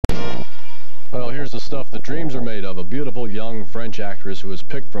Well, here's the stuff that dreams are made of. A beautiful young French actress who was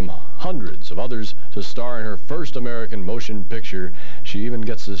picked from hundreds of others to star in her first American motion picture. She even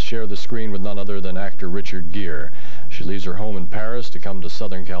gets to share the screen with none other than actor Richard Gere. She leaves her home in Paris to come to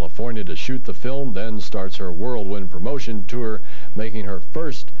Southern California to shoot the film, then starts her whirlwind promotion tour, making her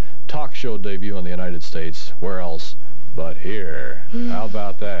first talk show debut in the United States. Where else but here? How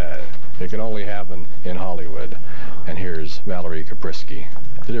about that? It can only happen in Hollywood. And here's Valerie Kaprisky.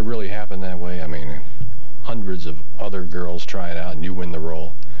 Did it really happen that way? I mean, hundreds of other girls trying out and you win the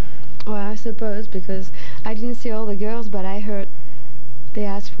role? Well, I suppose, because I didn't see all the girls, but I heard they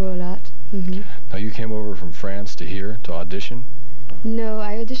asked for a lot. Now, you came over from France to here to audition? No,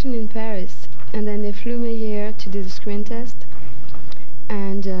 I auditioned in Paris, and then they flew me here to do the screen test.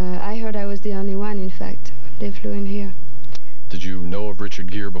 And I heard I was the only one, in fact. They flew in here. Did you know of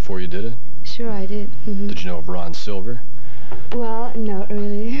Richard Gere before you did it? Sure, I did. Did you know of Ron Silver? Well, not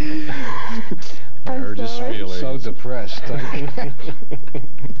really. I heard his feelings. So depressed.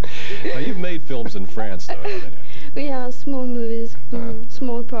 Now, you've made films in France, though, haven't you? Yeah, small movies,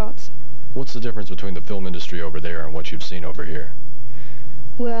 small parts. What's the difference between the film industry over there and what you've seen over here?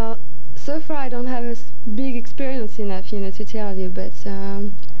 Well, so far I don't have a big experience enough, to tell you, but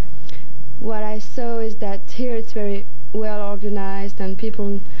what I saw is that here it's very well organized and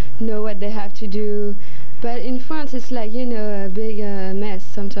people know what they have to do. But in France, it's like, a big mess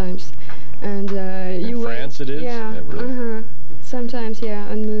sometimes. And in France it is? Yeah, really? Sometimes, yeah,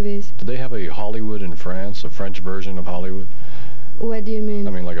 on movies. Do they have a Hollywood in France, a French version of Hollywood? What do you mean?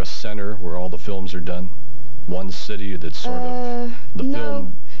 I mean, like a center where all the films are done? One city that's sort of the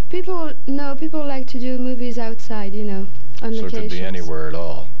film? People like to do movies outside, on locations. So it could be anywhere at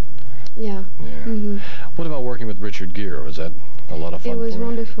all? Yeah. What about working with Richard Gere? Was that a lot of fun? It was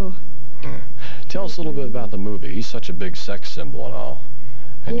wonderful. Tell us a little bit about the movie. He's such a big sex symbol and all.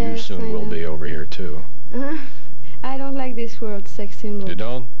 And yes, you soon will be over here, too. I don't like this word, sex symbol. You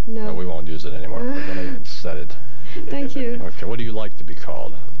don't? No. We won't use it anymore. We're going to set it. Thank you. Okay, what do you like to be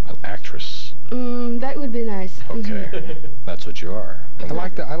called? An actress? That would be nice. Okay. That's what you are.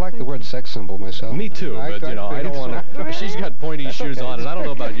 I like the word sex symbol myself. Me too, but I don't want to. She's got pointy shoes on, and I don't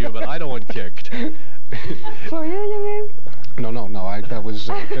know about you, but I don't want kicked. For you mean? No. That was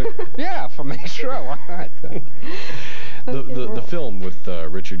yeah, for me, sure. Why not? The film with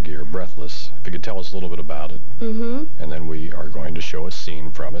Richard Gere, Breathless. If you could tell us a little bit about it, and then we are going to show a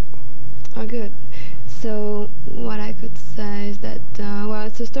scene from it. Oh, good. So what I could say is that well,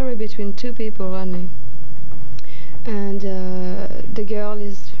 it's a story between two people only, and the girl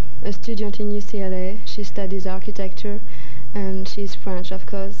is a student in UCLA. She studies architecture, and she's French, of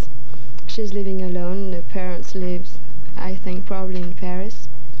course. She's living alone. The parents live, I think, probably in Paris.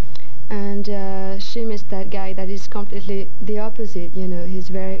 And she meets that guy that is completely the opposite, He's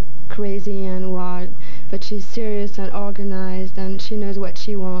very crazy and wild, but she's serious and organized, and she knows what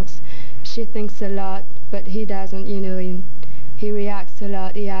she wants. She thinks a lot, but he doesn't, he reacts a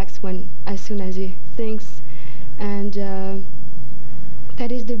lot. He acts as soon as he thinks, and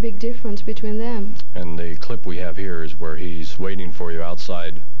that is the big difference between them. And the clip we have here is where he's waiting for you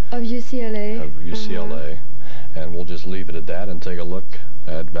outside of UCLA. And we'll just leave it at that and take a look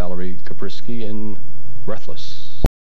at Valerie Kaprisky in Breathless.